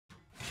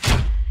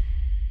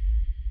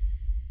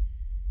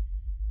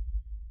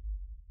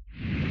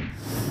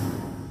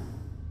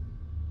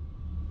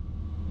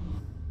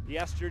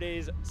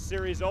Yesterday's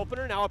series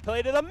opener, now a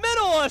play to the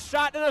middle, a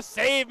shot and a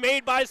save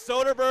made by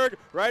Soderberg.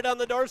 Right on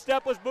the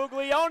doorstep was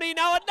Buglioni,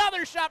 now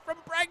another shot from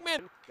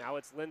Bregman. Now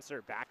it's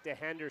Linser, back to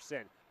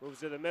Henderson,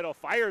 moves to the middle,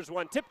 fires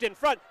one, tipped in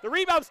front, the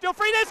rebound still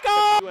free, they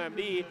score!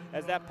 UMD,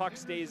 as that puck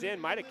stays in,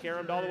 might have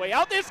caromed all the way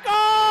out, they score!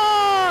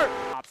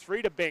 Pops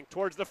free to Bink,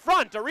 towards the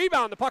front, a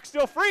rebound, the puck's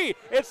still free,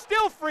 it's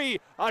still free!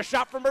 A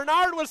shot from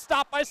Bernard was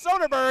stopped by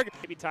Soderberg.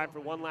 Maybe time for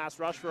one last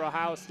rush for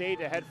Ohio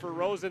State, ahead for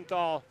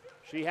Rosenthal.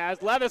 She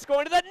has Levis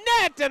going to the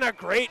net, and a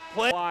great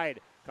play. Wide,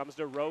 comes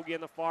to Rogie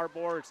in the far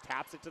boards,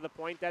 taps it to the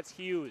point, that's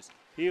Hughes.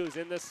 Hughes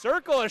in the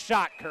circle, a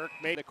shot. Kirk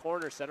made the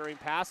corner, centering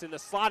pass in the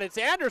slot, it's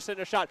Anderson,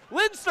 a shot.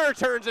 Linser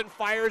turns and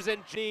fires,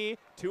 and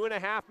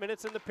 2.5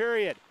 minutes in the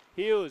period.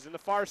 Hughes in the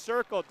far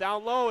circle,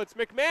 down low, it's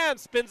McMahon,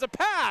 spins a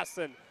pass,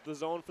 and the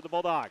zone for the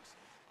Bulldogs.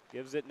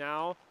 Gives it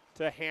now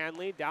to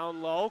Hanley,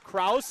 down low,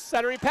 Kraus,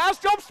 centering pass,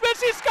 Job Smith,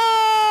 she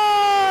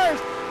scores!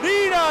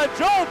 Nina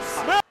Job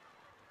Smith!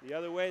 The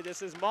other way,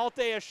 this is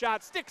Malte, a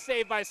shot, stick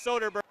save by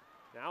Soderberg.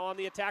 Now on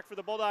the attack for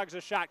the Bulldogs,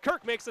 a shot.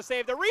 Kirk makes the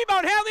save, the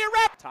rebound, Hanley, a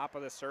wrap! Top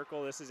of the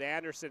circle, this is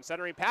Anderson,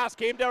 centering pass,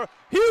 came to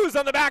Hughes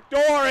on the back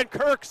door, and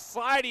Kirk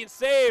sliding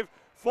save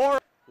for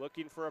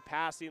looking for a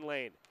passing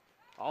lane.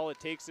 All it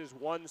takes is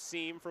one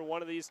seam for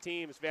one of these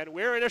teams. Van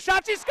Weeren, a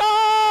shot, she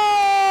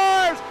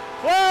scores!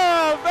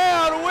 Clara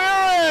Van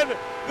Weeren,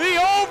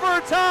 the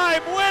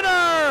overtime winner!